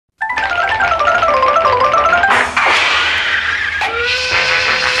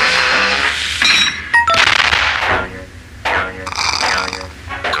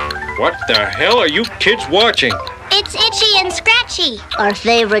the hell are you kids watching? It's Itchy and Scratchy. Our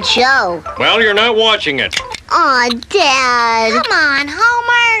favorite show. Well, you're not watching it. Aw, Dad. Come on,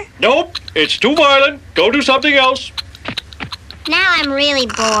 Homer. Nope, it's too violent. Go do something else. Now I'm really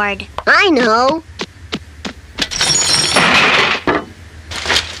bored. I know.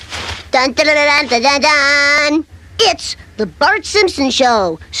 Dun dun dun dun dun dun dun. It's the Bart Simpson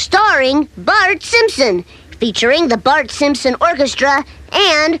Show, starring Bart Simpson, featuring the Bart Simpson Orchestra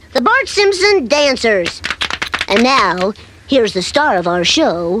and the Bart Simpson Dancers. And now, here's the star of our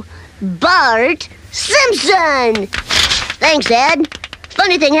show, Bart Simpson. Thanks, Ed.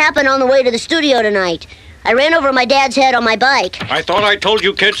 Funny thing happened on the way to the studio tonight. I ran over my dad's head on my bike. I thought I told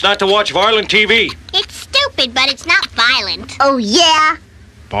you kids not to watch violent TV. It's stupid, but it's not violent. Oh, yeah?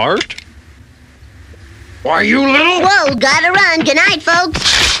 Bart? Why, you little... Whoa, gotta run. Good night, folks.